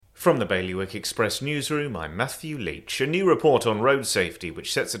From the Bailiwick Express newsroom, I'm Matthew Leach. A new report on road safety,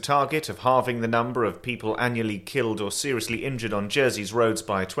 which sets a target of halving the number of people annually killed or seriously injured on Jersey's roads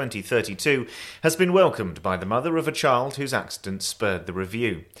by 2032, has been welcomed by the mother of a child whose accident spurred the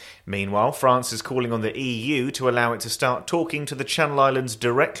review. Meanwhile, France is calling on the EU to allow it to start talking to the Channel Islands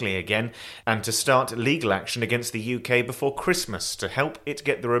directly again and to start legal action against the UK before Christmas to help it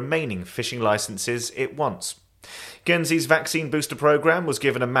get the remaining fishing licences it wants. Guernsey's vaccine booster programme was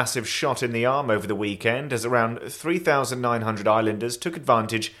given a massive shot in the arm over the weekend as around 3,900 islanders took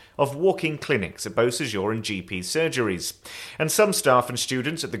advantage of walk-in clinics at Beausejour and GP surgeries. And some staff and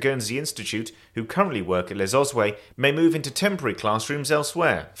students at the Guernsey Institute who currently work at Les Osway may move into temporary classrooms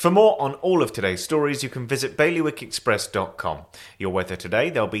elsewhere. For more on all of today's stories, you can visit bailiwickexpress.com. Your weather today: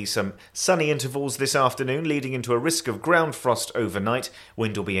 there'll be some sunny intervals this afternoon leading into a risk of ground frost overnight.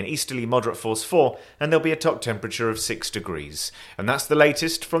 Wind will be an easterly moderate force 4 and there'll be a top temperature of 6 degrees. And that's the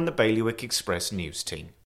latest from the Bailiwick Express news team.